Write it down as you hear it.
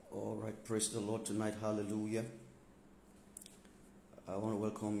Praise the Lord tonight. Hallelujah. I want to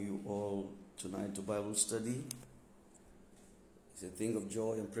welcome you all tonight to Bible study. It's a thing of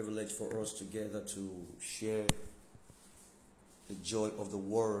joy and privilege for us together to share the joy of the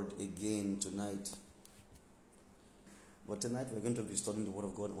Word again tonight. But tonight we're going to be studying the Word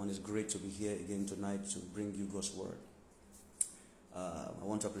of God, and it's great to be here again tonight to bring you God's Word. I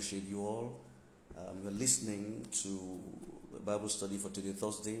want to appreciate you all. We're listening to the Bible study for today,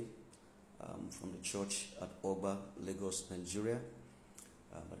 Thursday, from the church at Oba, Lagos, Nigeria.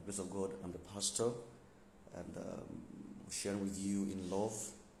 By the grace of God, I'm the pastor, and sharing with you in love,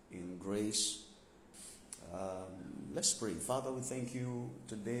 in grace. Let's pray. Father, we thank you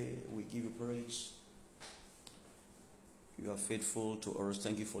today. We give you praise. You are faithful to us.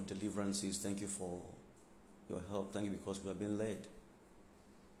 Thank you for deliverances. Thank you for your help. Thank you because we have been led.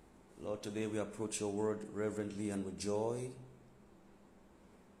 Lord, today we approach your word reverently and with joy.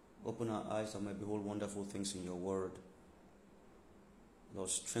 Open our eyes and may behold wonderful things in your word. Lord,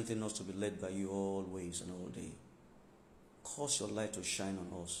 strengthen us to be led by you always and all day. Cause your light to shine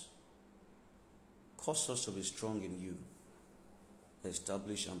on us. Cause us to be strong in you,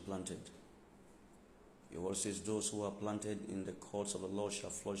 established and planted. Your word says those who are planted in the courts of the Lord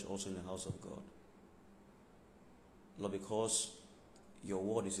shall flourish also in the house of God. Lord, because your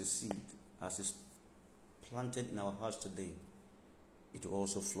word is a seed, as is planted in our hearts today, it will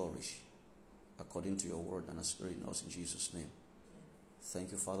also flourish according to your word and as written in us in Jesus' name.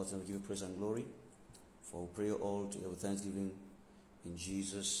 Thank you, Father, to give you praise and glory. For we pray all together with thanksgiving in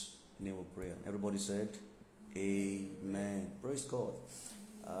Jesus' name we pray. Everybody said, Amen. Praise God.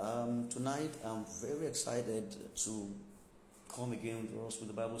 Tonight I'm very excited to come again to us with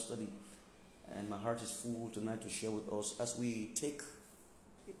the Bible study. And my heart is full tonight to share with us as we take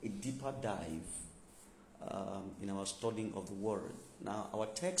a deeper dive in our studying of the Word. Now, our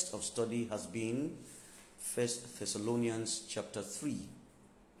text of study has been 1 Thessalonians chapter 3.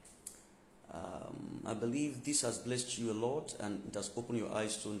 I believe this has blessed you a lot and it has opened your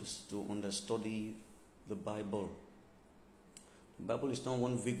eyes to understudy the Bible. The Bible is not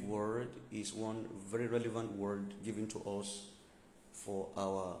one vague word, it's one very relevant word given to us for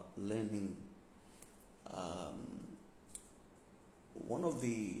our learning. One of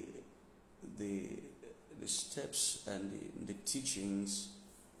the steps and the teachings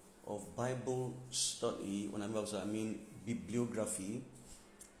of Bible study, when I mean bibliography,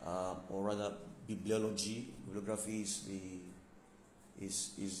 or rather bibliology. Bibliography is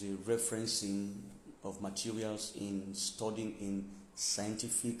the referencing of materials in studying in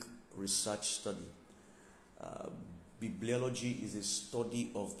scientific research study. Bibliology is a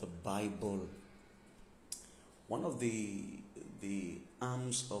study of the Bible. One of the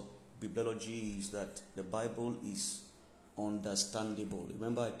arms of bibliology is that the Bible is understandable.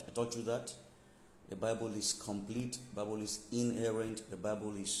 Remember, I taught you that the Bible is complete. The Bible is inerrant. The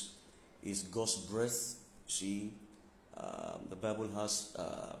Bible is God's breath. See, the Bible has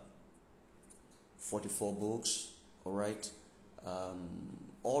 44 books. All right,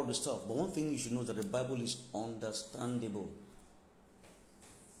 all the stuff. But one thing you should know is that the Bible is understandable.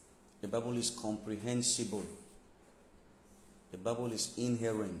 The Bible is comprehensible. The Bible is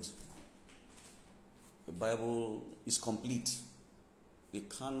inherent. The Bible is complete. The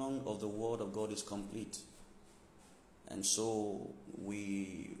canon of the Word of God is complete. And so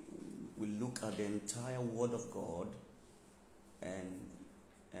we look at the entire Word of God and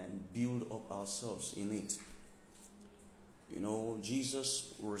build up ourselves in it. You know,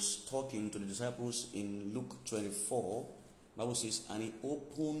 Jesus was talking to the disciples in Luke 24. The Bible says, and he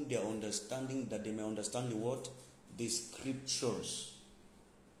opened their understanding that they may understand the what? The scriptures.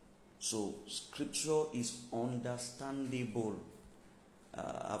 So scripture is understandable.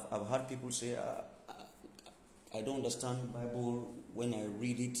 I've heard people say, I don't understand the Bible when I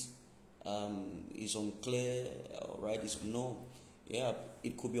read it. It's unclear, right?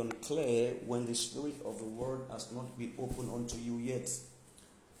 It could be unclear when the spirit of the word has not been opened unto you yet.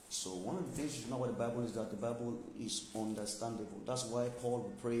 So one of the things you should know about the Bible is that the Bible is understandable. That's why Paul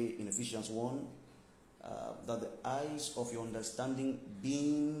will pray in Ephesians 1 that the eyes of your understanding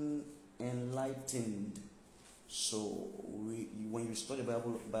being enlightened. So when you study the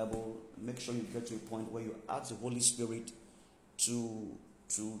Bible, make sure you get to a point where you ask the Holy Spirit to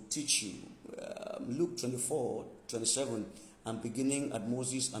teach you. Luke 24:27, and beginning at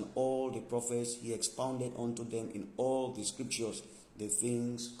Moses and all the prophets, he expounded unto them in all the scriptures the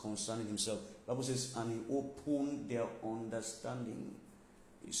things concerning himself. The Bible says, and he opened their understanding.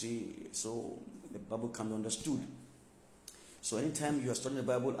 You see, so the Bible can be understood. So anytime you are studying the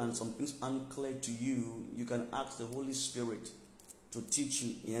Bible and some things unclear to you, you can ask the Holy Spirit to teach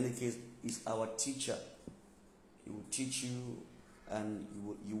you. In any case, is our teacher. He will teach you, and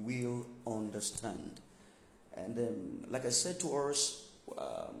you will understand. And like I said to us,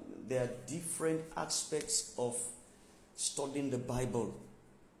 there are different aspects of studying the Bible.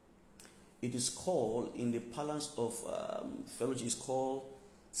 It is called, in the parlance of theology, is called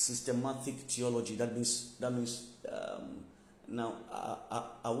systematic theology. That means now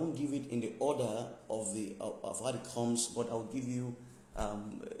I won't give it in the order of how it comes, but I'll give you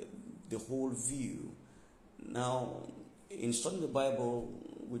the whole view. Now, in studying the Bible,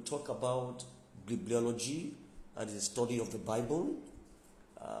 we talk about bibliology, that is the study of the Bible.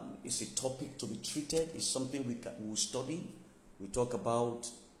 It's a topic to be treated. It's something we will study. We talk about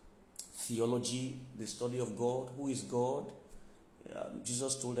theology, the study of God. Who is God?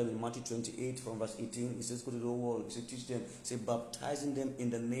 Jesus told them in Matthew 28 from verse 18, he says, go to the whole world. He said, teach them. He said, baptizing them in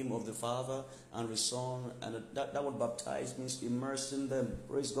the name of the Father and the Son. And that word baptize means immersing them.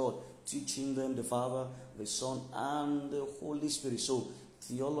 Praise God. Teaching them the Father, the Son, and the Holy Spirit. So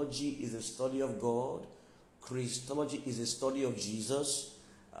theology is a study of God. Christology is a study of Jesus.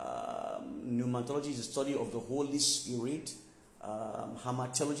 Pneumatology is a study of the Holy Spirit.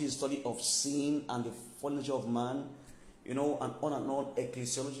 Hamartiology is a study of sin and the fallen nature of man. And on and on.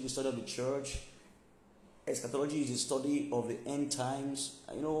 Ecclesiology is the study of the church. Eschatology is the study of the end times.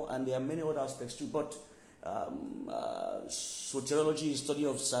 And there are many other aspects too. But soteriology is the study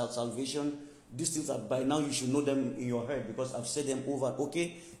of salvation. These things are, by now you should know them in your head because I've said them over.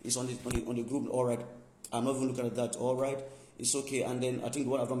 Okay, it's on the group. All right, I'm not even looking at that. All right, it's okay. And then I think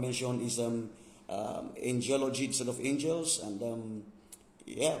what I've not mentioned is angelology, the study of angels, and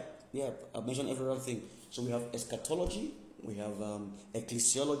I've mentioned every other thing. So we have eschatology, we have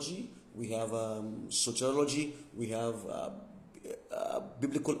ecclesiology, we have soteriology, we have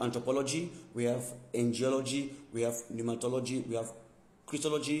biblical anthropology, we have angelology, we have pneumatology, we have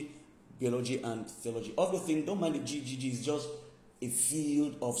Christology, biology, and theology. Everything, don't mind the GGG, is just a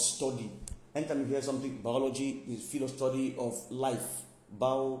field of study. Anytime you hear something, biology is field of study of life.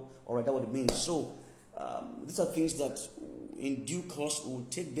 All right, that's what it means. So these are things that in due course we'll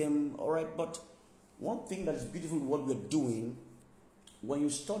take them, all right. But one thing that is beautiful with what we're doing, when you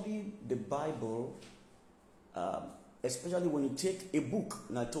study the Bible, especially when you take a book,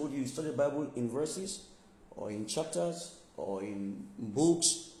 and I told you study the Bible in verses, or in chapters, or in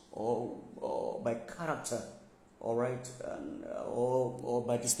books, or by character, all right, and, or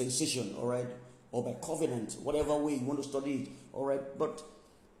by dispensation, all right, or by covenant, whatever way you want to study it, all right. But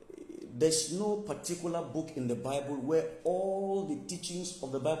there's no particular book in the Bible where all the teachings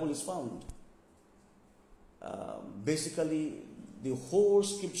of the Bible is found. Basically, the whole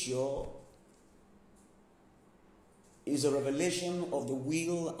scripture is a revelation of the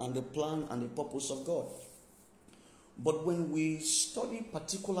will and the plan and the purpose of God. But when we study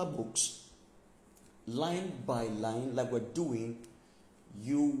particular books, line by line, like we're doing,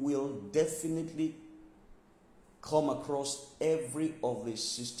 you will definitely come across every of the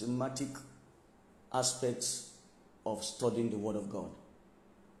systematic aspects of studying the Word of God.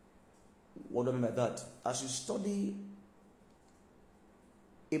 What do I mean by that? As you study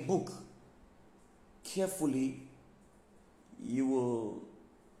a book carefully, you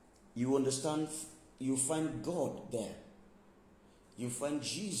understand, you find God there. You find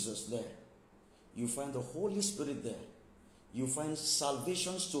Jesus there. You find the Holy Spirit there. You find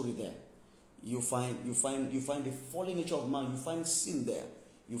salvation story there. You find the fallen nature of man. You find sin there.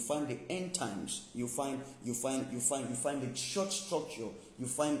 You find the end times. You find the church structure. You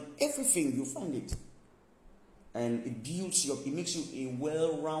find everything. You find it, and it builds you up. It makes you a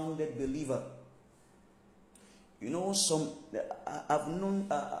well-rounded believer. I know some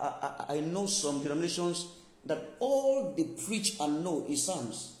denominations that all they preach and know is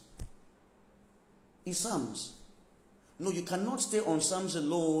Psalms. Is Psalms. No, you cannot stay on Psalms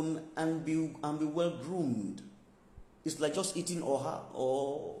alone and be well groomed. It's like just eating or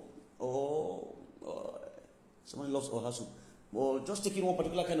someone loves oha soup, or just taking one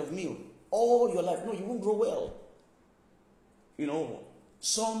particular kind of meal all your life. No, you won't grow well.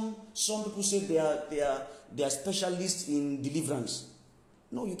 Some people say they are specialists in deliverance.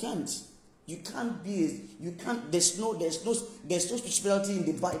 No, you can't. You can't. There's no specialty in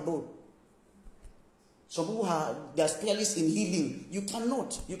the Bible. Some people they are specialists in healing. You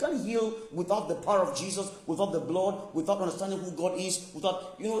cannot. You can't heal without the power of Jesus, without the blood, without understanding who God is,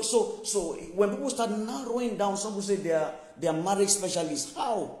 without So when people start narrowing down, some people say they are marriage specialists.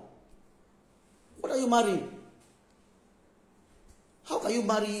 How? What are you marrying? How can you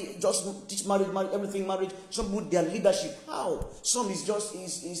marry, just teach marriage, everything marriage? Some people, their leadership. How? Some is just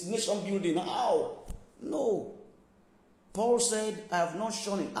is nation building. How? No. Paul said, I have not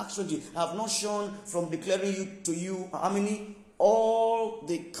shown in Acts 20, I have not shown from declaring to you, how many? All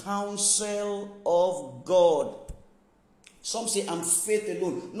the counsel of God. Some say, I'm faith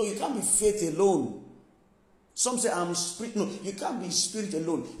alone. No, you can't be faith alone. Some say, I'm spirit. No, you can't be spirit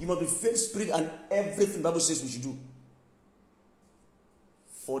alone. You must be faith, spirit, and everything the Bible says we should do.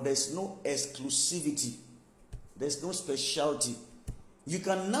 For there's no exclusivity. There's no specialty. You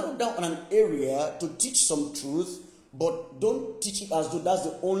can narrow down on an area to teach some truth, but don't teach it as though that's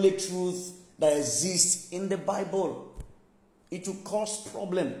the only truth that exists in the Bible. It will cause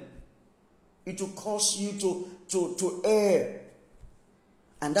problem. It will cause you to err.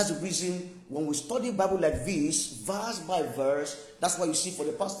 And that's the reason when we study Bible like this, verse by verse, that's why you see for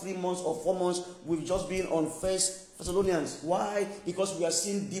the past 3 months or 4 months, we've just been on 1 Thessalonians. Why? Because we are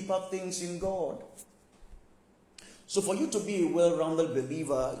seeing deeper things in God. So for you to be a well-rounded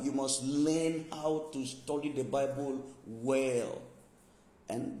believer, you must learn how to study the Bible well.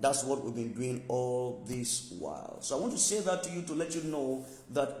 And that's what we've been doing all this while. So I want to say that to you to let you know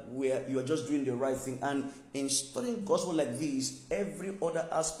that you are just doing the right thing. And in studying gospel like this, every other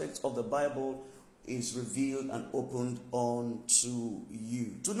aspect of the Bible is revealed and opened unto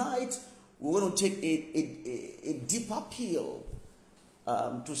you. Tonight, we're going to take a deeper appeal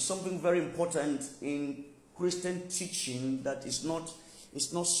to something very important in Christian teaching that is not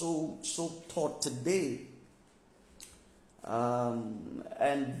so taught today.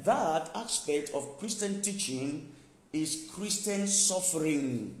 And that aspect of Christian teaching is Christian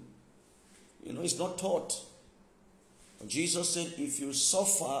suffering. You know, it's not taught. Jesus said, if you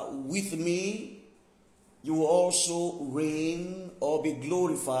suffer with me, you will also reign or be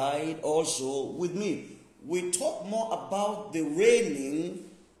glorified also with me. We talk more about the reigning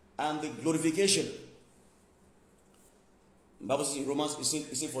and the glorification. The Bible says in Romans,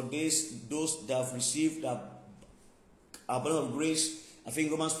 it said for those that have received the abundance of grace, I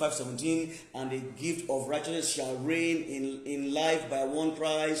think Romans 5:17, and the gift of righteousness shall reign in life by one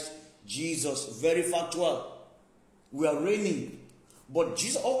Christ Jesus. Very factual. We are reigning. But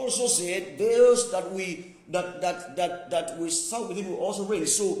Jesus also said, those that we serve with him will also reign.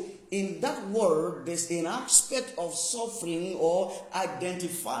 So in that word, there's an aspect of suffering or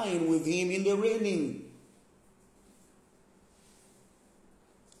identifying with him in the reigning.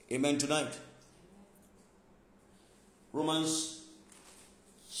 Amen tonight. Romans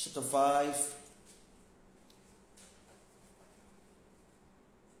chapter 5.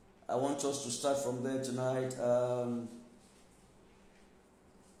 I want us to start from there tonight.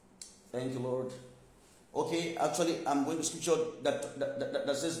 Thank you, Lord. Okay, actually, I'm going to scripture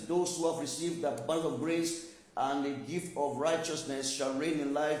that says, those who have received the abundance of grace and the gift of righteousness shall reign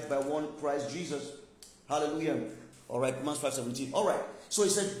in life by one Christ Jesus. Hallelujah. All right, Romans 5:17. All right. So he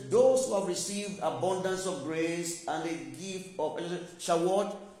said, those who have received abundance of grace and the gift of shall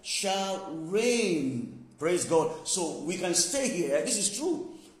what? Shall reign. Praise God. So we can stay here. This is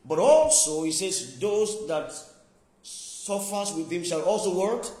true. But also, he says, those that suffers with him shall also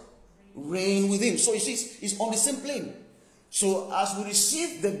what? Reign with him. So he says, it's on the same plane. So as we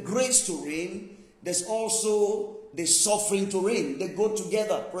receive the grace to reign, there's also the suffering to reign. They go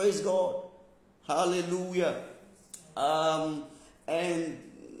together. Praise God. Hallelujah. And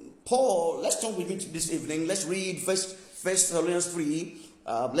Paul, let's talk with me this evening. Let's read First Thessalonians 3.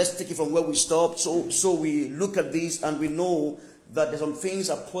 Let's take it from where we stopped. So we look at this and we know that there's some things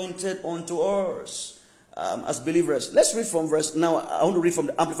appointed unto us as believers. Let's read from verse. Now, I want to read from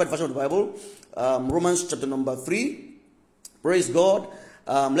the Amplified Version of the Bible. Romans chapter number 3. Praise God.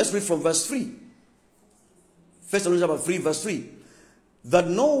 Let's read from verse 3. First Thessalonians chapter 3, verse 3. That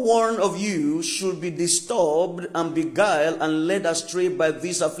no one of you should be disturbed and beguiled and led astray by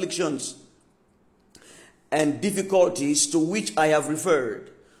these afflictions and difficulties to which I have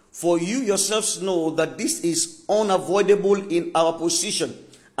referred. For you yourselves know that this is unavoidable in our position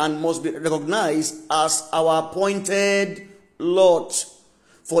and must be recognized as our appointed lot.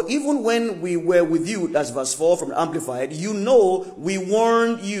 For even when we were with you, that's verse 4 from the Amplified, you know we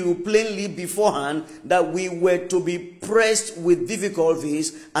warned you plainly beforehand that we were to be pressed with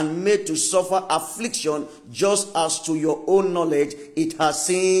difficulties and made to suffer affliction, just as to your own knowledge it has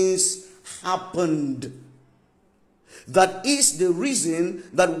since happened. That is the reason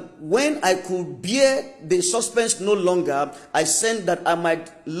that when I could bear the suspense no longer, I sent that I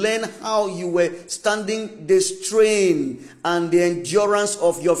might learn how you were standing the strain and the endurance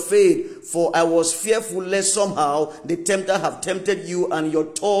of your faith. For I was fearful lest somehow the tempter have tempted you, and your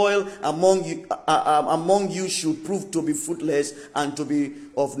toil among you should prove to be fruitless and to be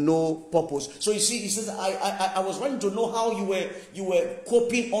of no purpose. So you see, he says, I was wanting to know how you were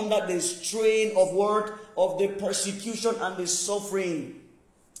coping under the strain of the persecution and the suffering.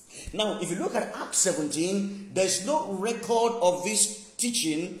 Now, if you look at Acts 17, there's no record of this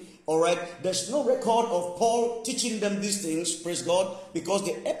teaching, all right? There's no record of Paul teaching them these things, praise God, because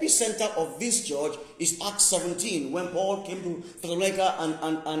the epicenter of this church is Acts 17, when Paul came to Thessalonica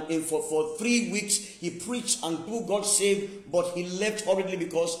and for 3 weeks he preached and people got saved, but he left hurriedly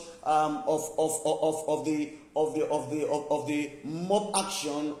because of the mob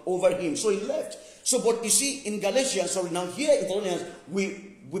action over him. So he left. So, but you see, in Galatians, now here in Thessalonians,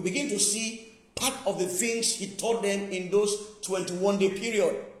 we begin to see part of the things he taught them in those 21-day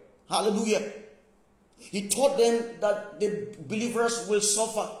period. Hallelujah. He taught them that the believers will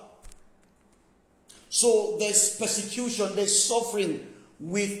suffer. So there's persecution, there's suffering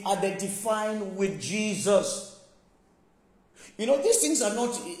with identifying with Jesus. You know, these things are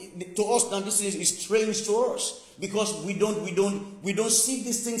not to us now. This is strange to us because we don't see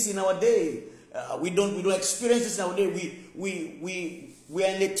these things in our day. We don't experience this in our day. We are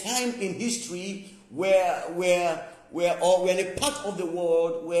in a time in history where we're in a part of the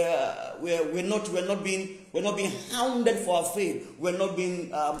world where we're not being hounded for our faith. We're not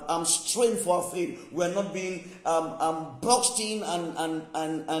being strained for our faith. We're not being boxed in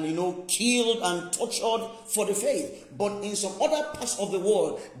and killed and tortured for the faith. But in some other parts of the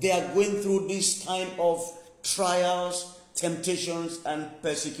world, they are going through this time of trials, temptations, and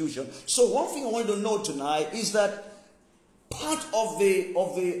persecution. So one thing I want to know tonight is that part of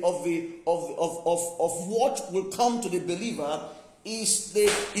what will come to the believer is the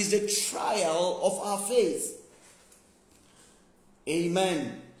trial of our faith.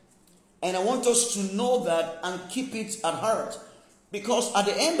 Amen. And I want us to know that and keep it at heart, because at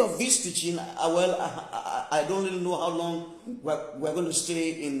the end of this teaching, I don't really know how long we're going to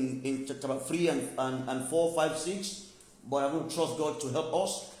stay in chapter 3 and 4, 5, 6, but I'm going to trust God to help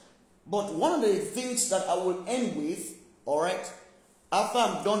us. But one of the things that I will end with, all right, after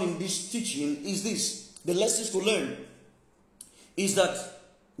I'm done in this teaching, is this. The lessons to learn is that,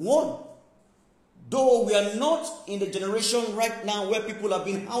 one, though we are not in the generation right now where people are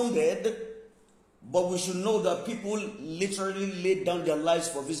being hounded, but we should know that people literally laid down their lives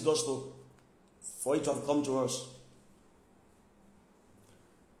for this gospel, for it to have come to us.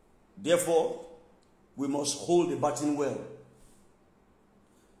 Therefore, we must hold the baton well.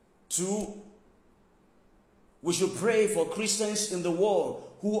 2, we should pray for Christians in the world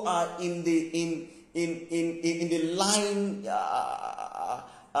who are in the line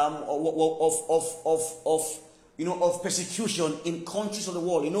of persecution in countries of the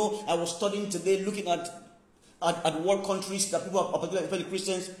world. You know, I was studying today, looking at world countries that people are, particularly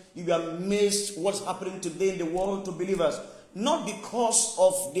Christians. You will be amazed what's happening today in the world to believers. Not because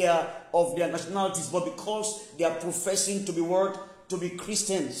of their nationalities, but because they are professing to be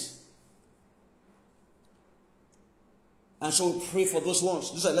Christians. And so we pray for those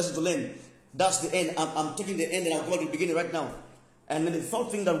ones. These are lessons to learn. That's the end. I'm taking the end and I'm going to the beginning right now. And then the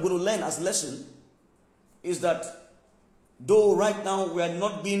third thing that we're going to learn as a lesson is that though right now we are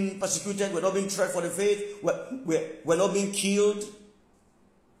not being persecuted, we're not being tried for the faith, we're not being killed,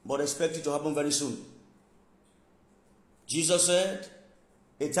 but expect it to happen very soon. Jesus said,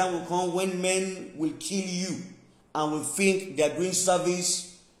 a time will come when men will kill you and will think they are doing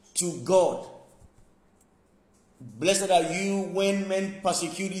service to God. Blessed are you when men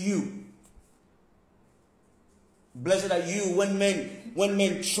persecute you. Blessed are you when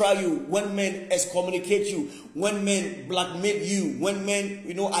men try you, when men excommunicate you, when men blackmail you, when men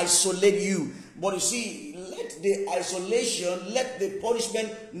isolate you. But you see, let the isolation, let the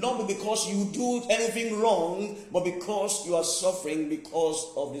punishment not be because you do anything wrong, but because you are suffering because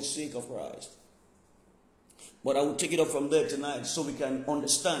of the sake of Christ. But I will take it up from there tonight so we can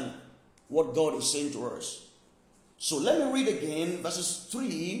understand what God is saying to us. So let me read again verses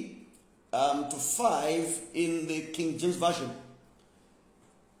 3 to 5 in the King James Version.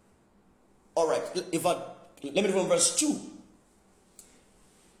 All right, let me read from verse 2.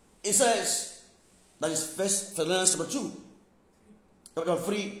 It says, that is First Thessalonians chapter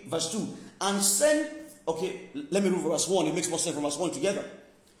 3, verse 2. And send, okay, let me read verse 1. It makes more sense from verse 1 together.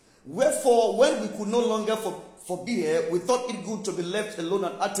 Wherefore, when we could no longer forbear, we thought it good to be left alone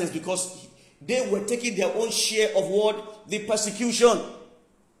at Athens, because they were taking their own share of what? The persecution.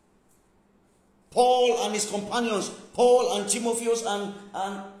 Paul and his companions, Paul and Timotheus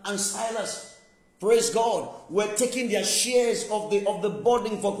and Silas, praise God, were taking their shares of the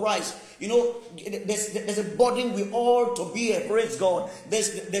burden for Christ. You know, there's a burden we all to bear, praise God.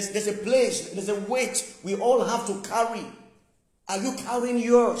 There's a place, there's a weight we all have to carry. Are you carrying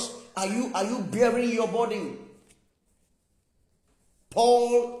yours? Are you bearing your burden?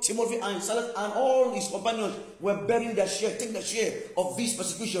 Paul, Timothy, and Silas, and all his companions were bearing their share, taking their share of this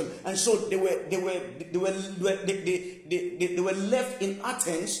persecution, and so they were left in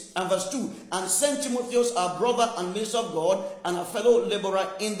Athens. And verse 2: and sent Timotheus, our brother and minister of God, and a fellow laborer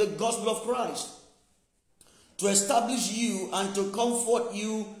in the gospel of Christ, to establish you and to comfort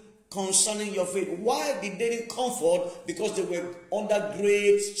you concerning your faith. Why did they need comfort? Because they were under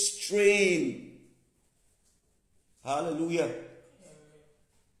great strain. Hallelujah.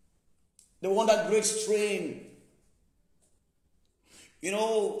 They were under great strain. You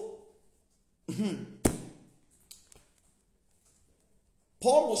know,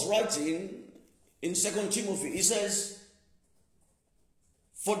 Paul was writing in 2 Timothy. He says,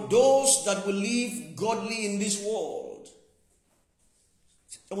 for those that will live godly in this world.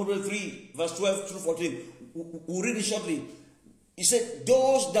 2 3, verse 12 through 14. We'll read it shortly. He said,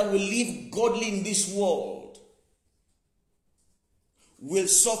 those that will live godly in this world will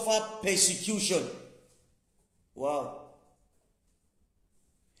suffer persecution. Wow.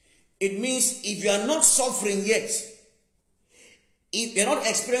 It means if you are not suffering yet, if you're not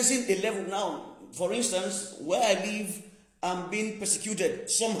experiencing a level now, for instance, where I live, I'm being persecuted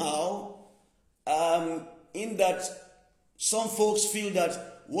somehow, in that some folks feel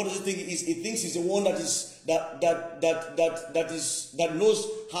that what does it think is? It thinks he's the one that is that knows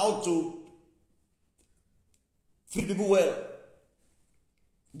how to treat people well.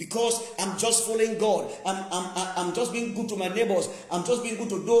 Because I'm just following God. I'm just being good to my neighbors. I'm just being good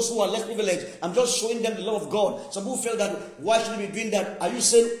to those who are less privileged. I'm just showing them the love of God. Some people feel that, why should we be doing that? Are you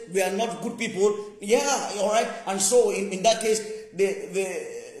saying we are not good people? Yeah, all right. And so in that case,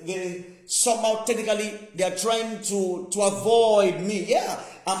 they somehow technically they are trying to avoid me. Yeah,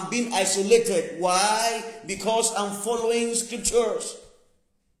 I'm being isolated. Why? Because I'm following scriptures.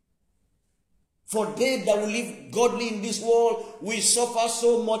 For they that will live godly in this world will suffer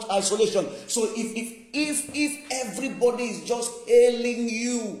so much isolation. So if everybody is just hailing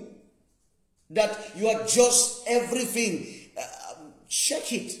you, that you are just everything,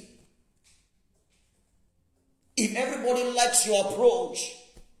 check it. If everybody likes your approach,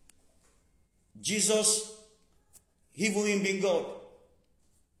 Jesus, even him being God,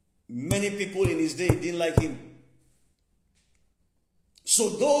 many people in his day didn't like him. So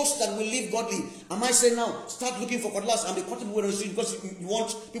those that will live godly, am I saying now, start looking for cutlass and be cutting people on the street because you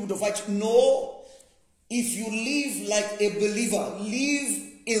want people to fight? No. If you live like a believer, live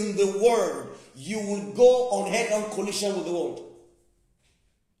in the word, you will go on head-on collision with the world.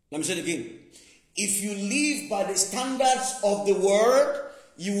 Let me say it again. If you live by the standards of the word,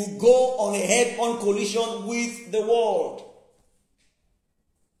 you will go on a head-on collision with the world.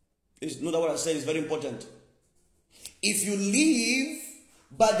 Please know that what I said is very important. If you live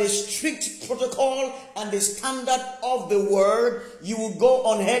by the strict protocol and the standard of the word, you will go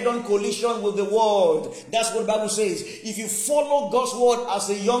on head-on collision with the world. That's what the Bible says. If you follow God's word as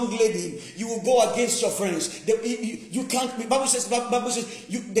a young lady, you will go against your friends. You can't. The Bible says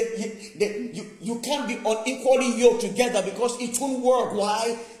you can't be unequally yoked together because it won't work.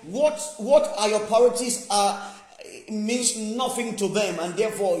 Why? What are your priorities? Means nothing to them, and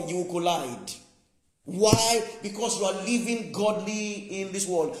therefore you will collide. Why? Because you are living godly in this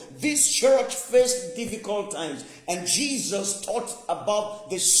world. This church faced difficult times, and Jesus taught about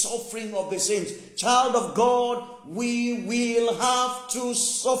the suffering of the saints. Child of God, we will have to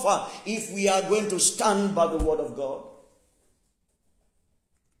suffer if we are going to stand by the word of God.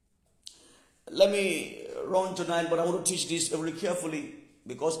 Let me run tonight, but I want to teach this very carefully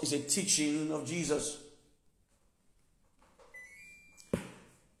because it's a teaching of Jesus.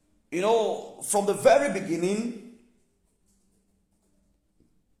 You know, from the very beginning,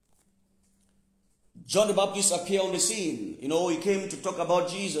 John the Baptist appeared on the scene. You know, he came to talk about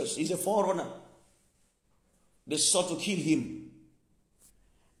Jesus. He's a forerunner. They sought to kill him.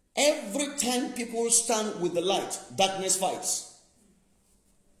 Every time people stand with the light, darkness fights.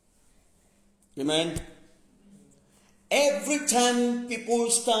 Amen. Every time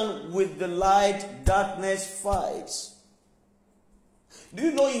people stand with the light, darkness fights. Do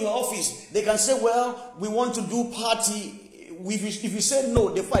you know in your office, they can say, well, we want to do party. If you say no,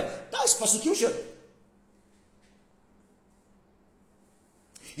 they fight. That's persecution.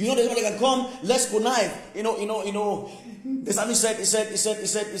 You know, there's somebody can come, let's connive. The psalmist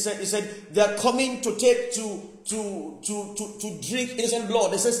said, they are coming to take to drink innocent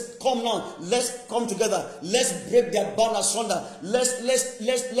blood. They says, come now, let's come together. Let's break their bond asunder. Let's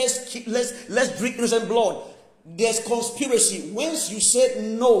drink innocent blood. There's conspiracy. Once you said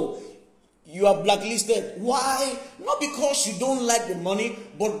no, you are blacklisted. Why? Not because you don't like the money,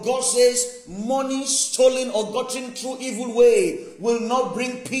 but God says money stolen or gotten through evil way will not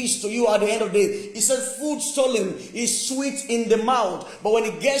bring peace to you at the end of the day. He said food stolen is sweet in the mouth, but when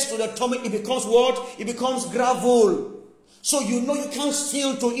it gets to the tummy, it becomes what? It becomes gravel. So you know you can't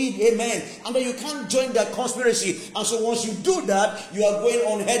steal to eat, amen. And then you can't join that conspiracy. And so once you do that, you are going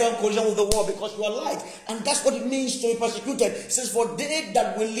on head-on collision with the world because you are light. And that's what it means to be persecuted. It says, for they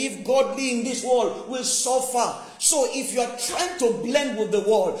that will live godly in this world will suffer. So if you are trying to blend with the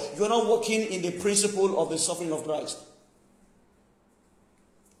world, you are not working in the principle of the suffering of Christ.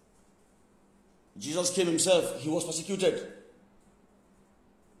 Jesus came himself. He was persecuted.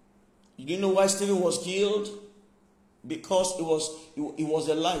 You didn't know why Stephen was killed? Because it was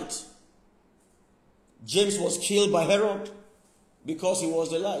a light. James was killed by Herod because he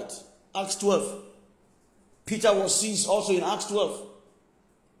was the light. Acts 12. Peter was seized also in Acts 12.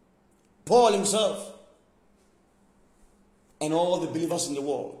 Paul himself. And all the believers in the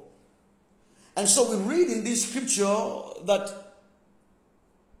world. And so we read in this scripture that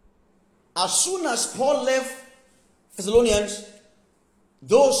as soon as Paul left Thessalonians,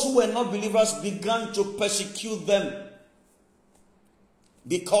 those who were not believers began to persecute them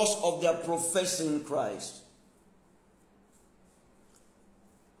because of their professing Christ.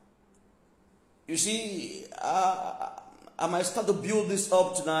 You see, I might start to build this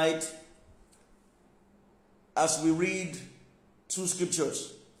up tonight as we read two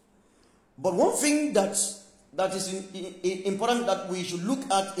scriptures. But one thing that is important that we should look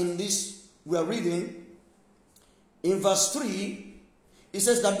at in this we are reading, in verse 3, it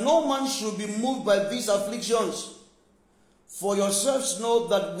says that no man should be moved by these afflictions. For yourselves know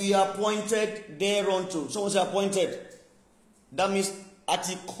that we are appointed thereunto. Someone say appointed. That means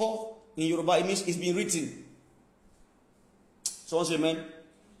atiko in Yoruba. It means it's been written. Someone say amen.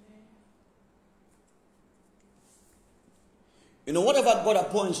 You know, whatever God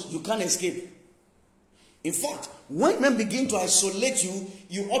appoints, you can't escape. In fact, when men begin to isolate you,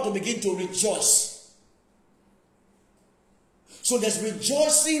 you ought to begin to rejoice. So there's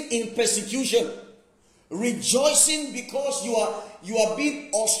rejoicing in persecution. Rejoicing because you are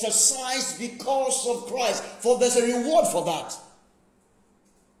being ostracized because of Christ. For there's a reward for that.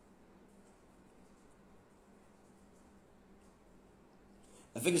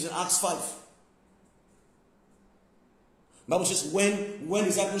 I think it's in Acts 5. The Bible says when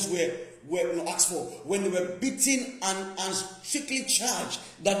disciples were in Acts 4, when they were beaten and strictly charged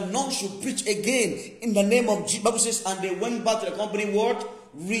that none should preach again in the name of Jesus. Bible says, and they went back to the company what?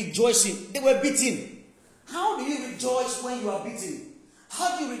 Rejoicing. They were beaten. How do you rejoice when you are beaten?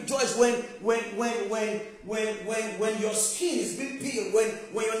 How do you rejoice when your skin is being peeled,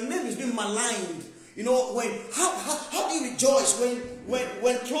 when your name is being maligned? You know, how do you rejoice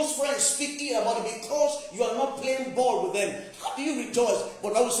when close friends speak ill about it because you are not playing ball with them? How do you rejoice? But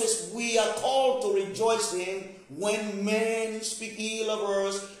the Bible says we are called to rejoice in when men speak ill of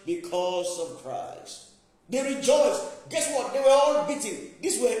us because of Christ. They rejoiced. Guess what? They were all beaten.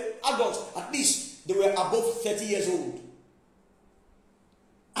 These were adults, at least. They were above 30 years old.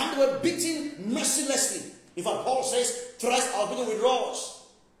 And they were beaten mercilessly. In fact, Paul says, thrice I was beaten with rods.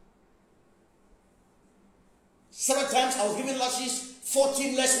 7 times I was given lashes,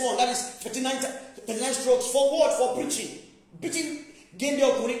 14 less one. That is 39 strokes for what? For preaching. Beating gained the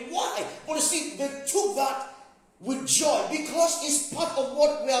opportunity. Why? But you see, they took that with joy because it's part of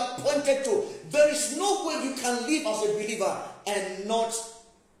what we are pointed to. There is no way you can live as a believer and not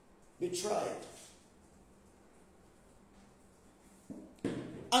be tried.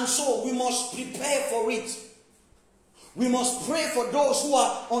 And so we must prepare for it. We must pray for those who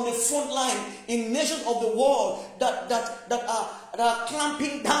are on the front line in nations of the world that are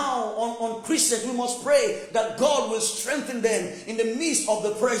clamping down on Christians. We must pray that God will strengthen them in the midst of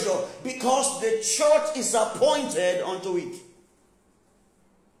the pressure because the church is appointed unto it.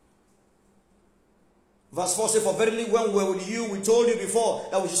 Verse 4 says, for verily when we were with you, we told you before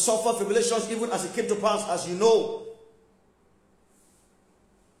that we should suffer tribulations even as it came to pass, as you know.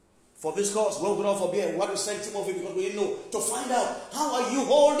 For this cause, Lord God forbid, we have to send Timothy because we know to find out how are you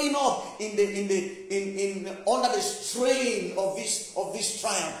holding up under the strain of this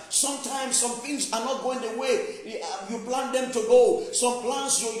trial. Sometimes some things are not going the way you plan them to go. Some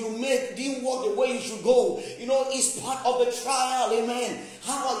plans you make didn't work the way you should go. You know, it's part of the trial. Amen.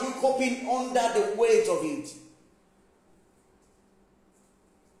 How are you coping under the weight of it?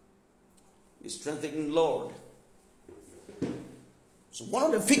 Be strengthening, Lord. So one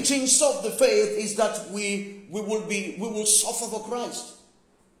of the features of the faith is that we will suffer for Christ.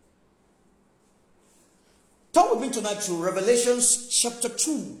 Turn with me tonight to Revelations chapter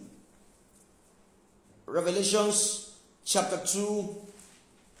 2. Revelations chapter 2.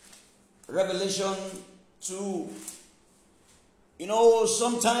 Revelation 2. You know,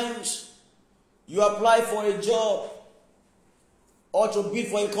 sometimes you apply for a job or to bid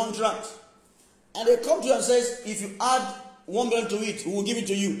for a contract, and they come to you and says, if you add 1 million to it, we will give it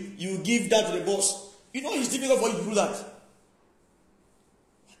to you. You give that to the boss. You know it's difficult for you to do that.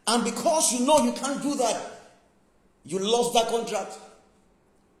 And because you know you can't do that, you lost that contract.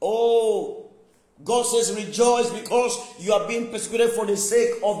 Oh, God says rejoice because you are being persecuted for the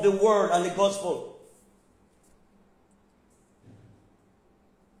sake of the word and the gospel.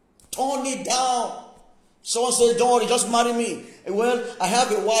 Turn it down. Someone says, don't worry, just marry me. Well, I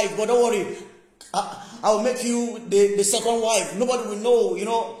have a wife, but don't worry. I'll make you the second wife. Nobody will know, you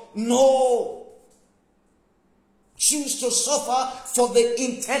know. No. Choose to suffer for the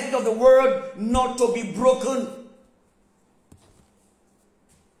integrity of the word not to be broken.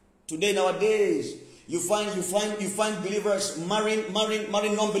 Today, nowadays, you find believers marrying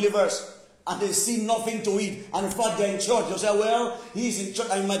non-believers, and they see nothing to eat. And in fact, they're in church. They'll say, well, he's in church,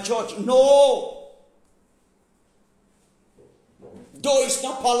 I'm in my church. No. Though it's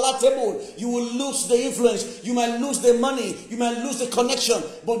not palatable, you will lose the influence. You might lose the money. You might lose the connection.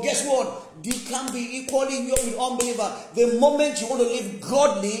 But guess what? They can be equally with unbeliever. The moment you want to live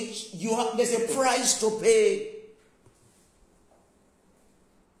godly, there's a price to pay.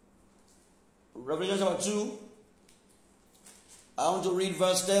 Revelation chapter 2. I want to read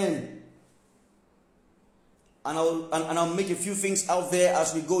verse 10. And I'll make a few things out there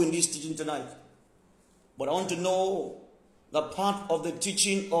as we go in this teaching tonight. But I want to know the part of the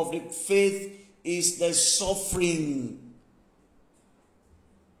teaching of the faith is the suffering.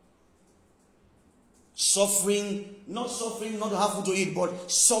 Suffering, not to have food to eat,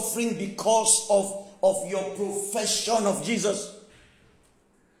 but suffering because of your profession of Jesus.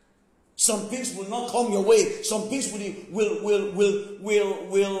 Some things will not come your way. Some things will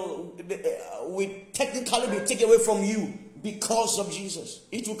technically be taken away from you because of Jesus.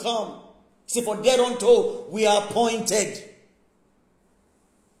 It will come. See, for thereunto we are appointed.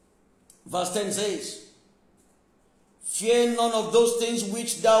 Verse 10 says, fear none of those things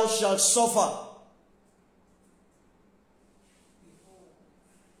which thou shalt suffer.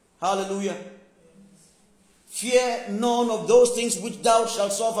 Hallelujah. Fear none of those things which thou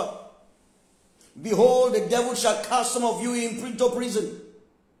shalt suffer. Behold, the devil shall cast some of you into prison,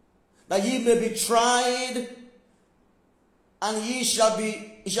 that ye may be tried, and ye shall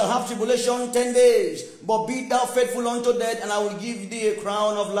have tribulation 10 days. But be thou faithful unto death, and I will give thee a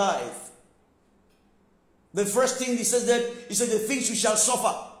crown of life. The first thing he says the things you shall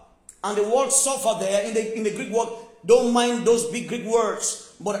suffer. And the word suffer there in the Greek word, don't mind those big Greek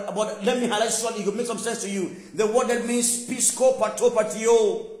words. But let me highlight something, it will make some sense to you. The word that means pisco, pato,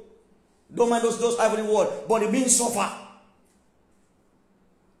 patio. Don't mind those ivory words, but it means suffer.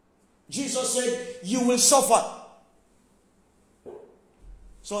 Jesus said, you will suffer.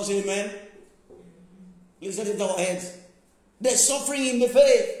 Someone say amen. Listen to our heads. There's suffering in the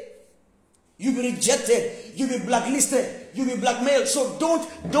faith. You'll be rejected. You'll be blacklisted. You'll be blackmailed. So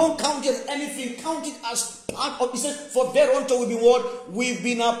don't count it as anything. Count it as part of. It says, for thereunto we've been what? We've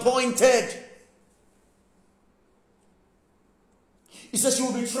been appointed. It says you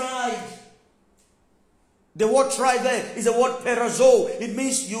will be tried. The word tried there is the word perazo. It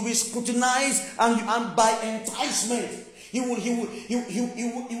means you'll be scrutinized and by enticement. He will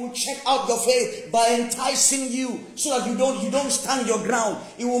check out your faith by enticing you so that you don't stand your ground.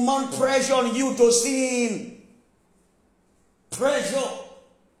 He will mount pressure on you to sin. Pressure.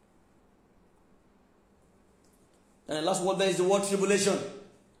 And the last word there is the word tribulation.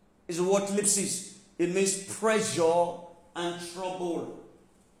 It's the word thlipsis. It means pressure and trouble.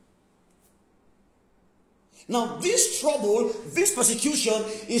 Now, this trouble, this persecution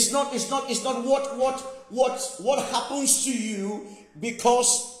is not what happens to you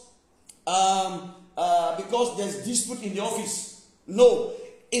because there's dispute in the office. No,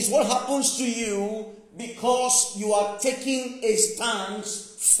 it's what happens to you because you are taking a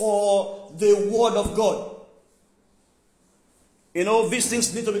stance for the word of God. You know, these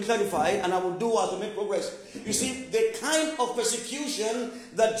things need to be clarified, and I will do as we make progress. You see, the kind of persecution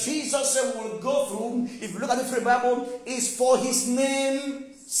that Jesus said will go through, if you look at the free Bible, is for his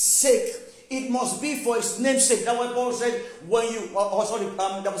name's sake. It must be for his name's sake. That's why Paul said, when you,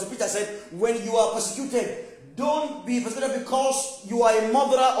 that was Peter said, when you are persecuted, don't be persecuted because you are a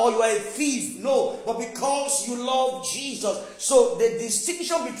murderer or you are a thief. No, but because you love Jesus. So the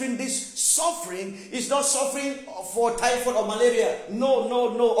distinction between this suffering is not suffering for typhoid or malaria. No.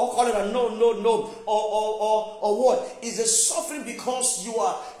 Or cholera. No. Or what? It's a suffering because you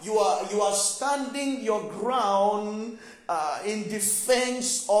are standing your ground in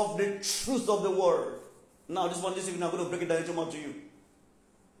defense of the truth of the word. Now, this evening I'm going to break it down into more to you.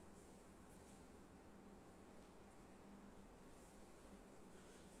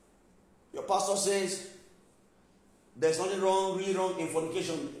 Your pastor says there's nothing wrong, really wrong in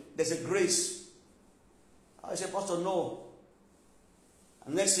fornication. There's a grace. I say, Pastor, no.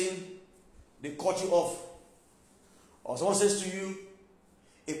 And next thing, they cut you off. Or someone says to you,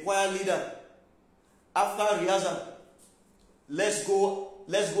 a choir leader, after rehearsal, let's go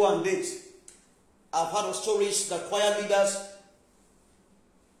and date. I've heard of stories that choir leaders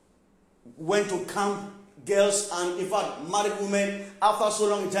went to camp girls and, in fact, married women after so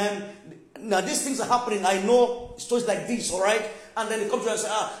long a time. Now, these things are happening. I know stories like this, all right? And then they come to you and say,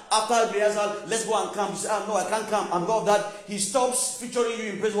 after rehearsal, let's go and camp. You say, no, I can't camp. And all that. He stops featuring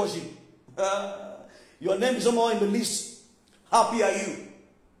you in praise worship. Your name is somewhere in the list. Happy are you?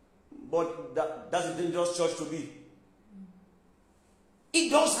 But that's a dangerous church to be. It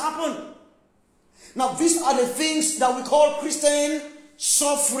does happen. Now, these are the things that we call Christian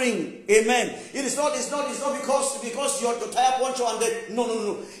suffering. Amen. It is not because you're to tie up one show and then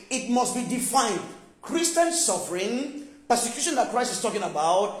no. It must be defined. Christian suffering, persecution that Christ is talking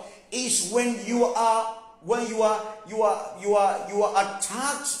about, is when you are attacked,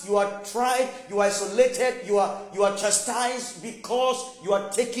 you are tried, you are isolated, you are chastised because you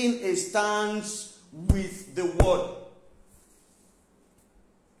are taking a stance with the word.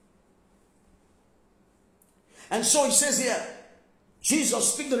 And so he says here,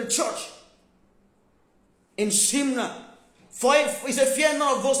 Jesus speaks to the church in Smyrna. For he said, fear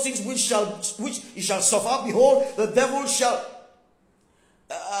none of those things which you shall suffer. Behold, the devil shall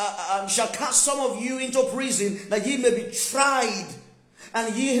cast some of you into prison, that ye may be tried,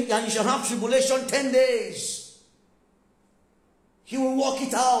 and ye shall have tribulation 10 days. He will work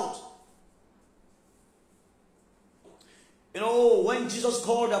it out. You know, when Jesus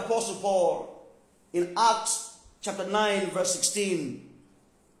called the Apostle Paul in Acts chapter 9, verse 16.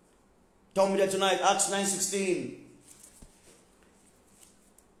 Tell me that tonight, Acts 9:16.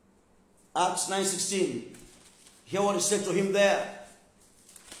 Acts 9:16. Hear what he said to him there.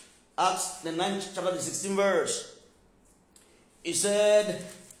 Acts the 9th chapter, the 16th verse. He said,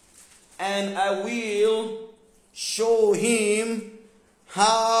 and I will show him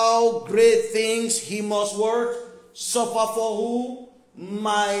how great things he must work, suffer for who?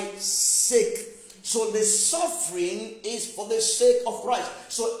 My sake. So the suffering is for the sake of Christ.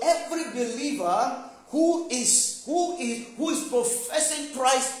 So every believer who is professing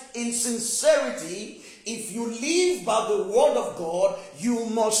Christ in sincerity, if you live by the word of God, you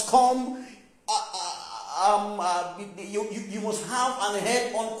must come. You must have an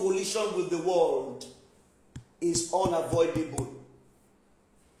head-on collision with the world. It's unavoidable.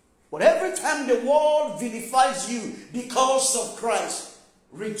 But every time the world vilifies you because of Christ,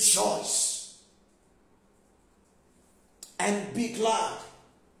 rejoice. And be glad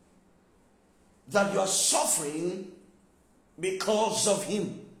that you are suffering because of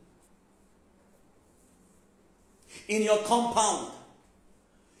him. In your compound,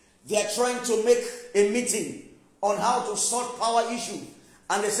 they are trying to make a meeting on how to sort power issue.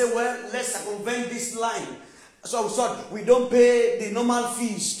 And they say, well, let's circumvent this line. So we don't pay the normal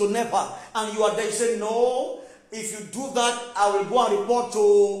fees to NEPA. And you are there, you say, no, if you do that, I will go and report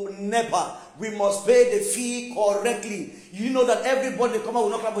to NEPA. We must pay the fee correctly. You know that everybody come out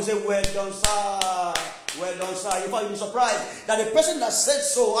will not clap and say, well done, sir. Well done, sir. You might be surprised that the person that said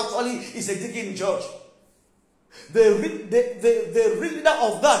so actually is a deacon in church. The real leader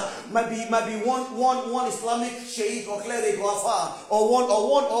of that might be one Islamic sheikh or cleric or afar,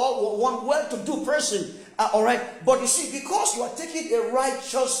 or one well-to-do person. All right, but you see, because you are taking a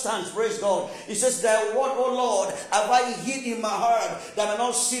righteous stance, praise God. He says, "That what, oh Lord, have I hid in my heart that I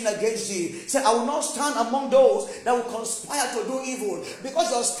not sin against thee?" Say, I will not stand among those that will conspire to do evil,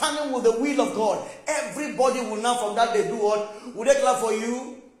 because you are standing with the will of God. Everybody will now from that day do what? Will they clap for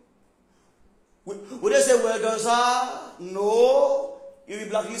you? Would they say, well done, sir? No, you'll be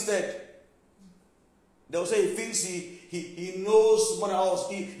blacklisted. They'll say he thinks he knows more than us.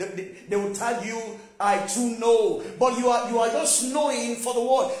 They will tell you, I too know. But you are just knowing for the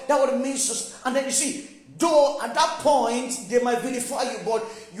word. That's what it means. And then you see, though at that point they might vilify you, but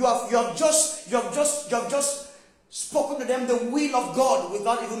you have just spoken to them the will of God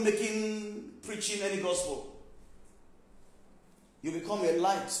without even preaching any gospel. You become a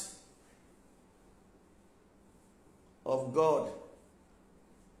light of God.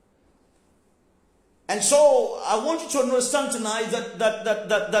 And so I want you to understand tonight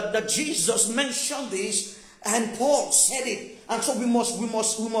that Jesus mentioned this and Paul said it. And so we must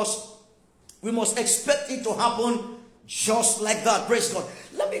expect it to happen just like that. Praise God.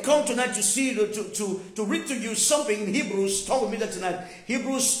 Let me come tonight to see to read to you something in Hebrews. Talk with me there tonight.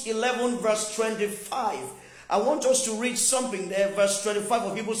 Hebrews 11 verse 25. I want us to read something there, verse 25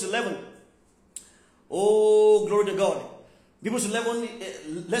 of Hebrews 11. Oh, glory to God. Hebrews 11,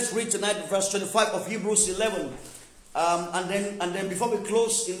 let's read tonight verse 25 of Hebrews 11. And then before we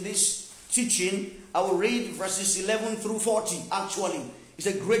close in this teaching, I will read verses 11 through 40. Actually, it's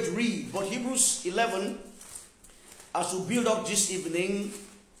a great read. But Hebrews 11, as we build up this evening,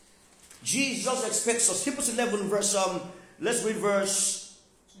 Jesus expects us. Hebrews 11 verse, let's read verse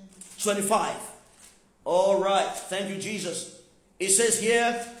 25. All right. Thank you, Jesus. It says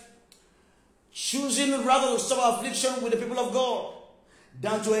here, choosing rather to suffer affliction with the people of God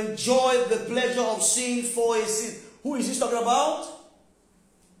than to enjoy the pleasure of sin for a sin. Who is this talking about?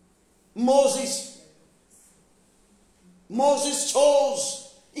 Moses. Moses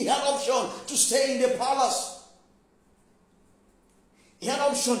chose. He had option to stay in the palace. He had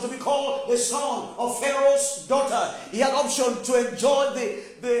option to be called the son of Pharaoh's daughter. He had option to enjoy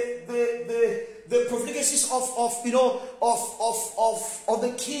the profligacies of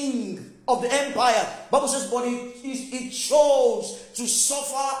the king of the empire. Bible says, but he chose to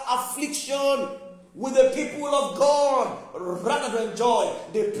suffer affliction with the people of God rather than enjoy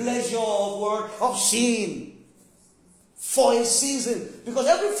the pleasure of sin for a season. Because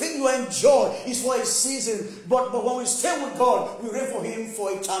everything you enjoy is for a season. But when we stay with God, we reign for Him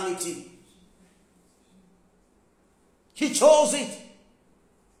for eternity. He chose it.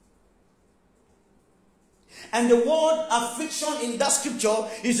 And the word affliction in that scripture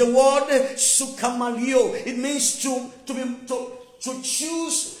is the word sukamalio. It means to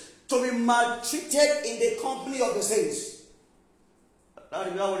choose to be maltreated in the company of the saints. That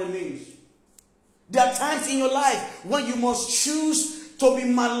is not what it means. There are times in your life when you must choose to be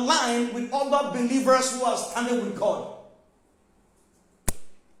maligned with other believers who are standing with God.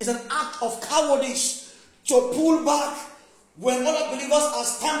 It's an act of cowardice to pull back when other believers are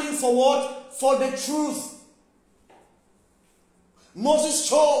standing for what? For the truth. Moses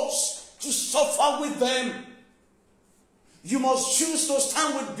chose to suffer with them. You must choose to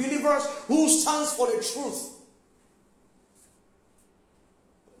stand with believers who stands for the truth.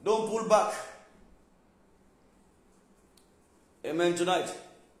 Don't pull back. Amen tonight.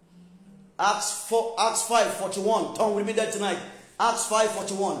 Acts 5:41. Turn with me there tonight. Acts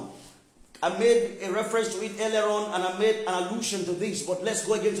 5:41. I made a reference to it earlier on and I made an allusion to this. But let's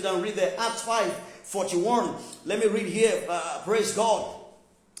go again to that and read there. Acts 5:41. Let me read here. Praise God.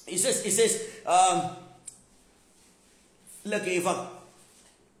 It says, let me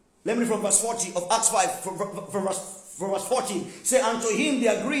read from verse 40 of Acts 5, from verse 14. Say, and to him they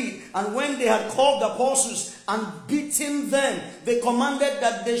agreed, and when they had called the apostles and beaten them, they commanded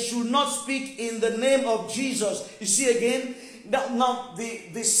that they should not speak in the name of Jesus. You see again, now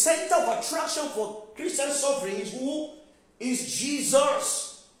the center of attraction for Christian suffering is who? Is Jesus.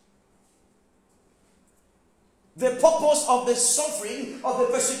 The purpose of the suffering, of the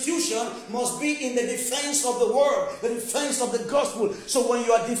persecution, must be in the defense of the word, the defense of the gospel. So when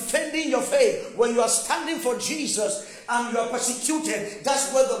you are defending your faith, when you are standing for Jesus and you are persecuted,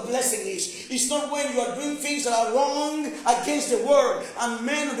 that's where the blessing is. It's not when you are doing things that are wrong against the word and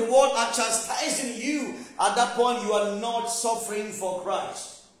men of the world are chastising you. At that point, you are not suffering for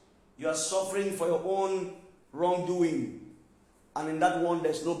Christ. You are suffering for your own wrongdoing. And in that one,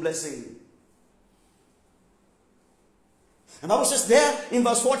 there's no blessing. And the Bible says there in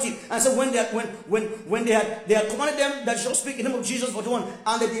verse 40, and so when they had commanded them that shall speak in the name of Jesus, 41,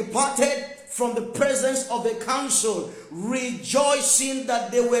 and they departed from the presence of the council, rejoicing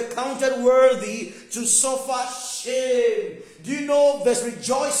that they were counted worthy to suffer shame. Do you know there's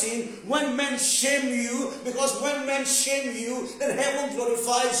rejoicing when men shame you? Because when men shame you, then heaven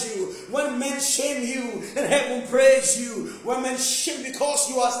glorifies you. When men shame you, then heaven praise you. When men shame because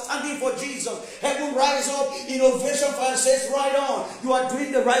you are standing for Jesus, heaven rise up in ovation for and says, right on, you are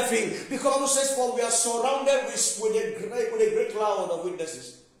doing the right thing. Because it says, for we are surrounded with a great cloud of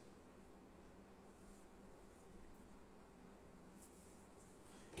witnesses.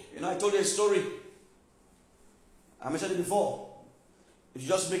 You know, I told you a story. I mentioned it before. If you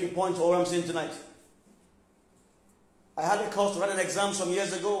just make a point to what I'm saying tonight. I had a course to write an exam some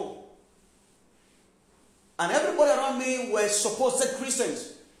years ago. And everybody around me were supposed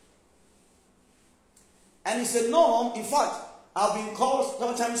Christians. And it's a norm. In fact, I've been called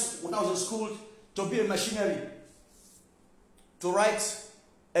several times when I was in school to be a machinery. To write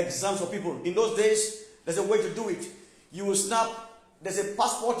exams for people. In those days, there's a way to do it. You will snap. There's a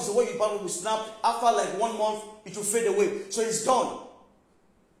passport. There's a way you probably will snap. After like 1 month, it will fade away. So it's done.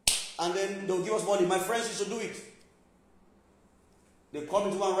 And then they'll give us money. My friends used to do it. They call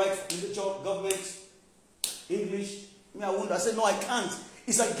me to go and write literature, government, English. I said, no, I can't.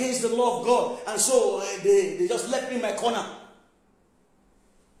 It's against the law of God. And so they just left me in my corner.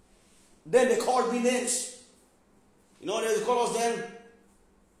 Then they called me names. You know what they call us then?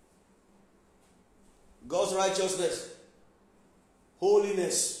 God's righteousness.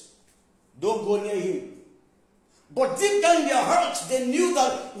 Holiness. Don't go near him. But deep down in their hearts, they knew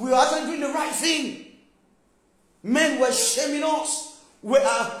that we were actually doing the right thing. Men were shaming us.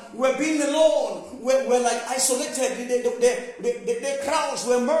 We're being alone. We're like isolated. The crowds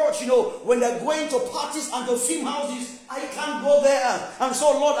were merged, when they're going to parties and to film houses. I can't go there. And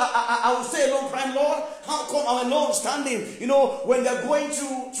so, Lord, I will stay alone, crying, Lord, how come I'm alone standing? When they're going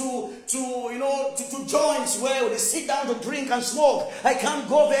to joints where they sit down to drink and smoke, I can't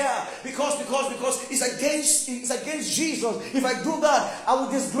go there because it's against Jesus. If I do that, I will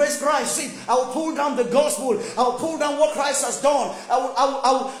disgrace Christ. See, I will pull down the gospel. I will pull down what Christ has done.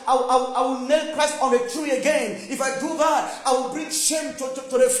 I will nail Christ on a tree again. If I do that, I will bring shame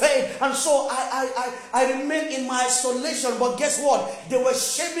to the faith. And so I remain in my isolation. But guess what? They were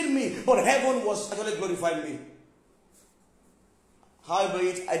shaming me, but heaven was actually glorifying me. However,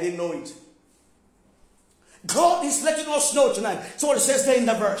 I didn't know it. God is letting us know tonight. So what it says there in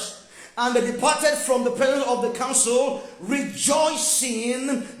the verse. And they departed from the presence of the council,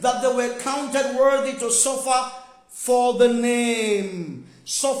 rejoicing that they were counted worthy to suffer for the name.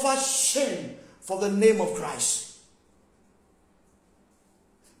 Suffer shame for the name of Christ.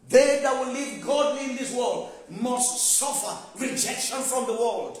 They that will live godly in this world must suffer rejection from the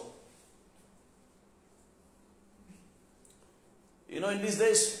world. In these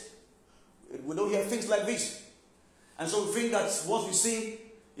days, we don't hear things like this. And so we think that what we sing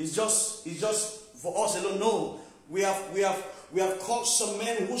is just for us alone. No. We have called some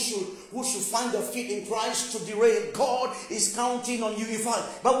men who should find their feet in Christ to derail. God is counting on you. In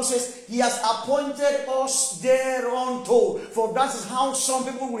fact, the Bible says He has appointed us thereunto. For that is how some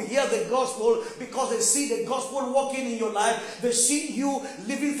people will hear the gospel, because they see the gospel working in your life. They see you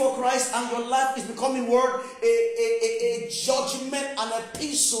living for Christ, and your life is becoming a judgment and an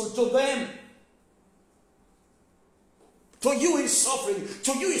epistle to them. To you it's suffering.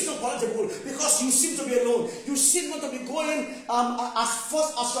 To you it's not palatable because you seem to be alone. You seem not to be going as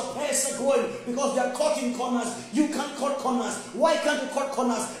fast as your parents are going because they are caught in corners. You can't cut corners. Why can't you cut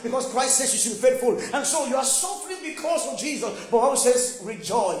corners? Because Christ says you should be faithful. And so you are suffering because of Jesus. But the Bible says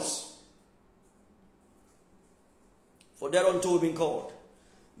rejoice. For thereunto we've been called.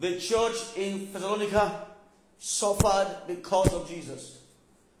 The church in Thessalonica suffered because of Jesus.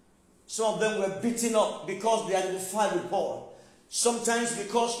 Some of them were beaten up because they identified with Paul. Sometimes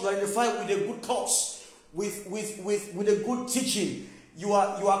because you identify with a good cause, with a good teaching, you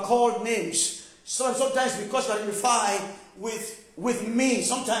are called names. Sometimes because you identify with me,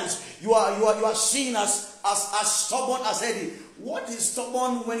 sometimes you are seen as stubborn as Eddie. What is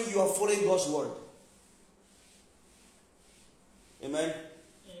stubborn when you are following God's word? Amen.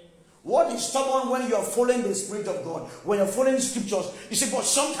 What is stubborn when you are following the Spirit of God? When you're following the scriptures. You see, but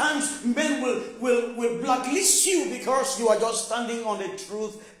sometimes men will blacklist you because you are just standing on the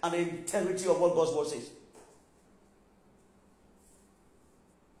truth and the integrity of what God's word says.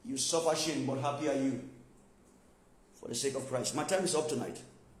 You suffer shame, but happy are you for the sake of Christ. My time is up tonight.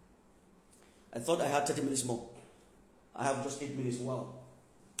 I thought I had 30 minutes more. I have just 8 minutes. Wow.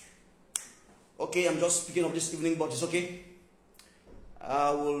 Okay, I'm just speaking of this evening, but it's okay.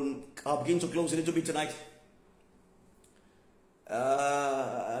 I'll begin to close a little bit tonight.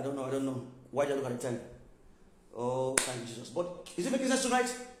 I don't know. Why did I look at the time? Oh, thank you, Jesus. But is it making sense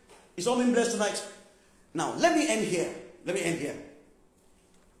tonight? It's all been blessed tonight. Now, let me end here. let me end here.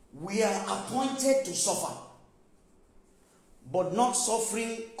 We are appointed to suffer, but not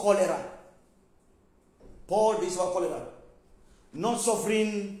suffering cholera. Paul, this is what cholera. Not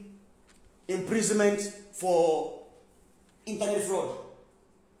suffering imprisonment for internet fraud.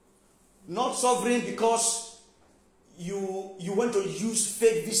 Not suffering because you want to use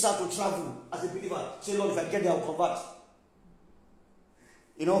fake visa to travel as a believer. Say, Lord, if I get there, I'll convert.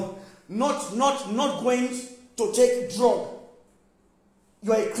 You know, not going to take drug.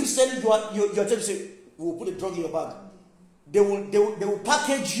 You are a Christian. You're trying to say, we'll put a drug in your bag. They will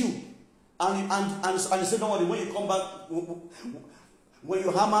package you, and say, don't worry. When you come back, when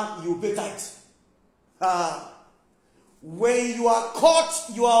you hammer, you pay tax. When you are caught,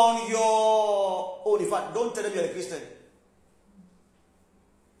 you are on your own. In fact, don't tell them you're a Christian.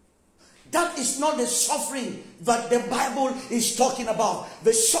 That is not the suffering that the Bible is talking about.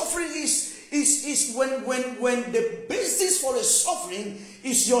 The suffering is when the basis for the suffering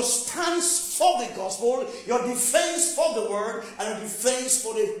is your stance for the gospel, your defense for the word, and your defense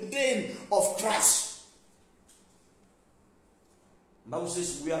for the name of Christ. The Bible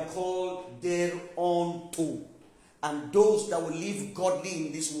says we are called thereunto, and those that will live godly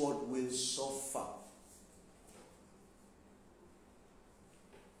in this world will suffer.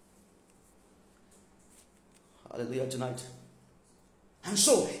 Hallelujah tonight. And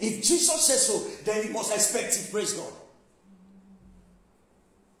so, if Jesus says so, then we must expect it. Praise God.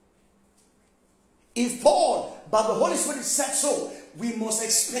 If Paul, by the Holy Spirit, said so, we must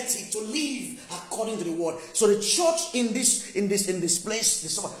expect it to live according to the word. So the church in this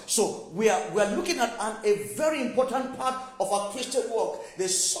place, so we are looking at a very important part of our Christian walk: the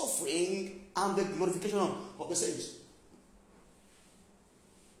suffering and the glorification of the saints.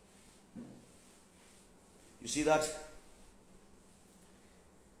 You see that?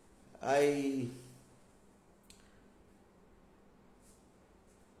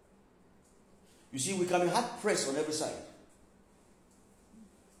 You see, we can be hard pressed on every side.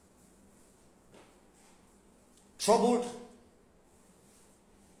 Troubled,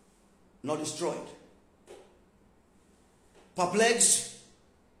 not destroyed. Perplexed,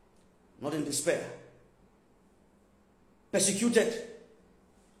 not in despair. Persecuted,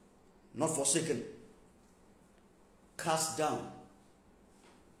 not forsaken. Cast down,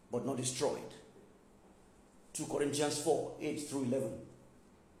 but not destroyed. 2 Corinthians 4, 8 through 11.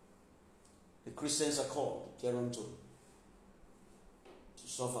 The Christians are called thereunto to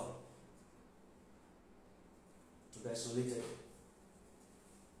suffer, to be isolated,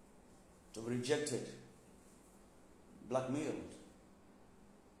 to be rejected, blackmailed,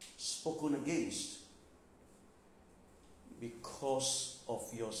 spoken against because of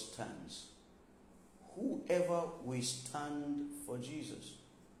your stance. Whoever will stand for Jesus,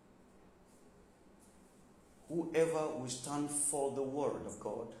 whoever will stand for the word of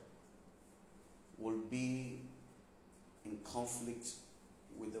God, will be in conflict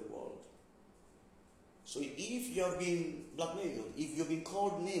with the world. So if you have been blackmailed, if you've been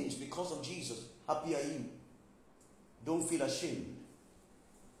called names because of Jesus, happy are you. Don't feel ashamed.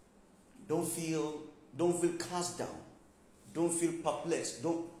 Don't feel cast down. Don't feel perplexed.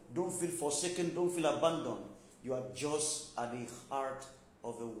 Don't feel forsaken. Don't feel abandoned. You are just at the heart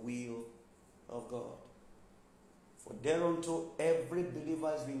of the will of God. For thereunto every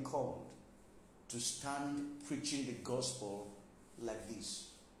believer has been called to stand preaching the gospel like this.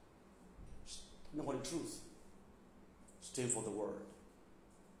 Stand for the truth. Stand for the word.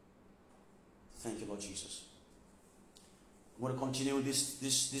 Thank you, Lord Jesus. I'm going to continue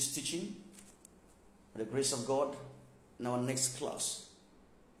this teaching by the grace of God in our next class.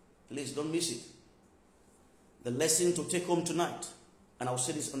 Please don't miss it. The lesson to take home tonight, and I'll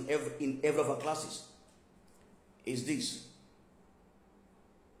say this in every of our classes, is this.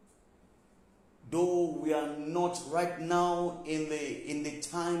 Though we are not right now in the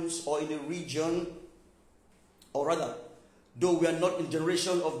times or in the region, or rather, though we are not in the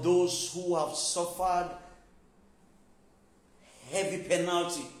generation of those who have suffered heavy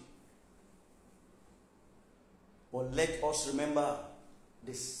penalty, but let us remember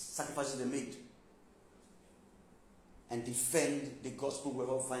the sacrifices they made and defend the gospel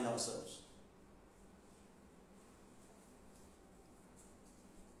wherever we find ourselves.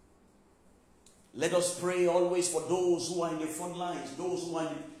 Let us pray always for those who are in the front lines, those who are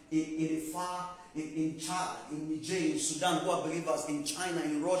in Chad, in Niger, in Sudan, who are believers, in China,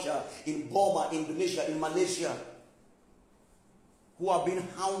 in Russia, in Burma, Indonesia, in Malaysia, who are being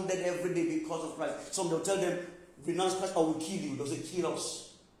hounded every day because of Christ. Some will tell them, renounce Christ or will kill you. They'll say, kill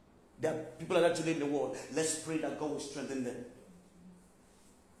us. There are people like that today in the world. Let's pray that God will strengthen them.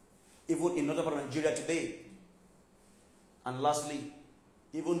 Even in northern part of Nigeria today, And lastly,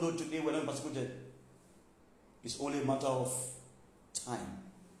 even though today we're not persecuted, it's only a matter of time.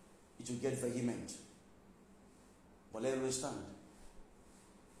 It will get vehement. But let us stand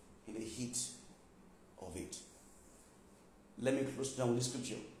in the heat of it. Let me close down with this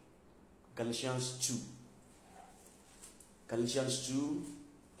scripture. Galatians 2. Galatians 2,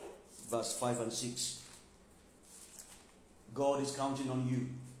 verse 5 and 6. God is counting on you.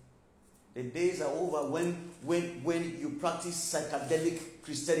 The days are over when you practice psychedelic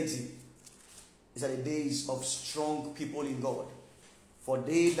Christianity. These are the days of strong people in God. For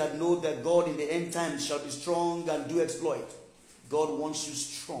they that know that God in the end times shall be strong and do exploit. God wants you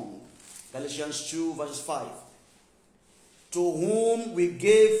strong. Galatians 2 verse 5. To whom we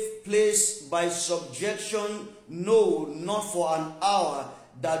gave place by subjection, no, not for an hour,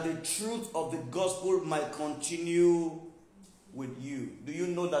 that the truth of the gospel might continue with you. Do you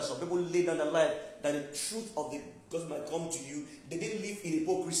know that some people lay down their life that the truth of the gospel might come to you? They didn't live in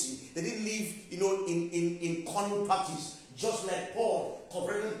hypocrisy. They didn't live, in cunning practice. Just like Paul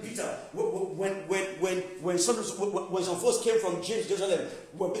confronting Peter when some folks came from James, Jerusalem,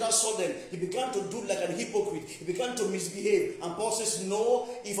 when Peter saw them, he began to do like an hypocrite. He began to misbehave. And Paul says, no,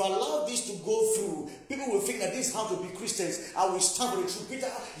 if I allow this to go through, people will think that this is how to be Christians. I will stand for the truth.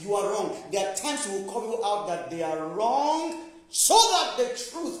 Peter, you are wrong. There are times you will call people out that they are wrong, so that the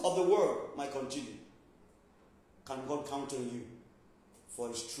truth of the word might continue. Can God count on you for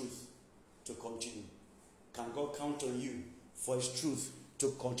his truth to continue? Can God count on you for his truth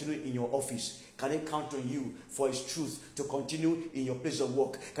to continue in your office? Can he count on you for his truth to continue in your place of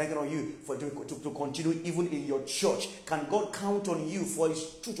work? Can he count on you to continue even in your church? Can God count on you for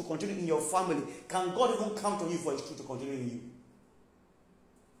his truth to continue in your family? Can God even count on you for his truth to continue in you?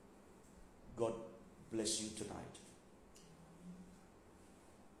 God bless you tonight.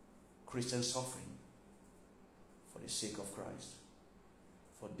 Christian suffering for the sake of Christ.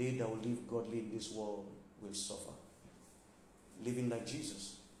 For they that will live godly in this world will suffer. Living like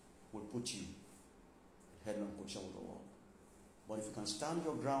Jesus will put you in heaven and position with the world. But if you can stand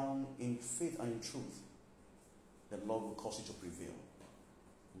your ground in faith and in truth, the Lord will cause you to prevail.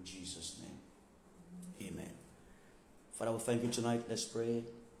 In Jesus' name. Amen. Father, we thank you tonight. Let's pray.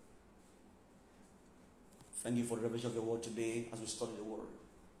 Thank you for the revelation of your word today as we study the word.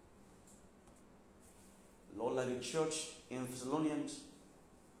 Lord, like the church in Thessalonians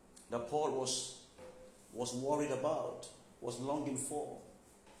that Paul was worried about, was longing for.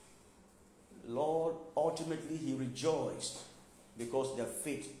 Lord, ultimately he rejoiced because their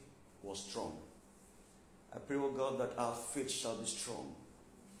faith was strong. I pray, oh God, that our faith shall be strong,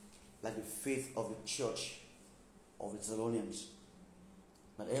 like the faith of the church of the Thessalonians.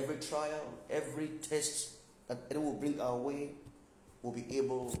 That every trial, every test that anyone will bring our way, will be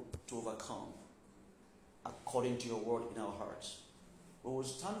able to overcome according to your word in our hearts. We will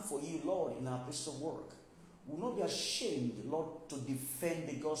stand for you, Lord, in our place of work. We will not be ashamed, Lord, to defend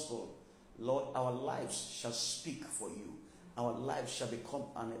the gospel. Lord, our lives shall speak for you. Our lives shall become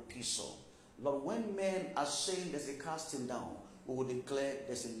an epistle. Lord, when men are saying there's a casting down, we will declare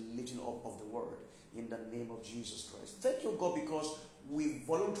there's a lifting up of the word in the name of Jesus Christ. Thank you, God, because we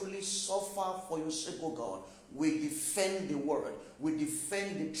voluntarily suffer for your sake, oh God. We defend the word. We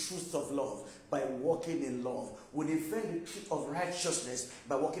defend the truth of love by walking in love. We defend the truth of righteousness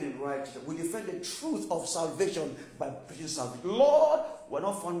by walking in righteousness. We defend the truth of salvation by preaching salvation. Lord, we're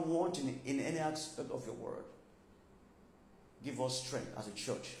not found wanting in any aspect of your word. Give us strength as a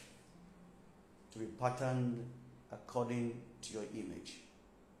church to be patterned according to your image.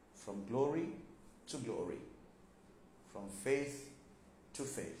 From glory to glory. From faith to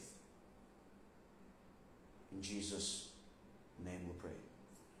faith. In Jesus' name we pray.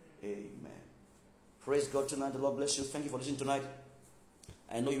 Amen. Praise God tonight. The Lord bless you. Thank you for listening tonight.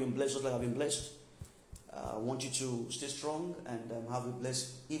 I know you've been blessed just like I've been blessed. I want you to stay strong and have a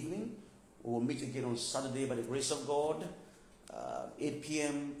blessed evening. We will meet again on Saturday by the grace of God. 8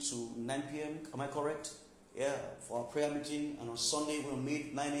 p.m. to 9 p.m. Am I correct? Yeah, for our prayer meeting. And on Sunday we'll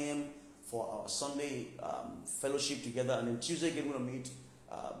meet 9 a.m. for our Sunday fellowship together. And then Tuesday again we'll meet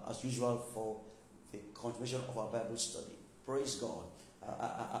as usual for the continuation of our Bible study. Praise God.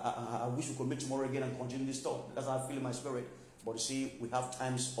 I wish we could meet tomorrow again and continue this talk. That's how I feel in my spirit. But you see, we have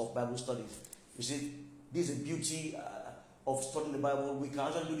times of Bible studies. You see, this is the beauty of studying the Bible. We can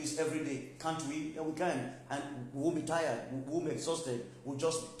actually do this every day, can't we? Yeah, we can. And we won't be tired. We won't be exhausted. We'll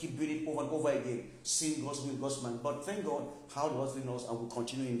just keep doing it over and over again, seeing God's will, God's mind. But thank God how the Lord leading us, and we'll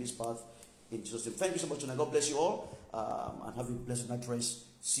continue in this path in Jesus' name. Thank you so much tonight. God bless you all. And have a blessed night rest.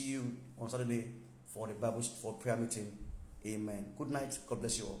 See you on Saturday for the Bible for prayer meeting. Amen. Good night. God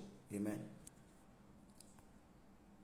bless you all. Amen.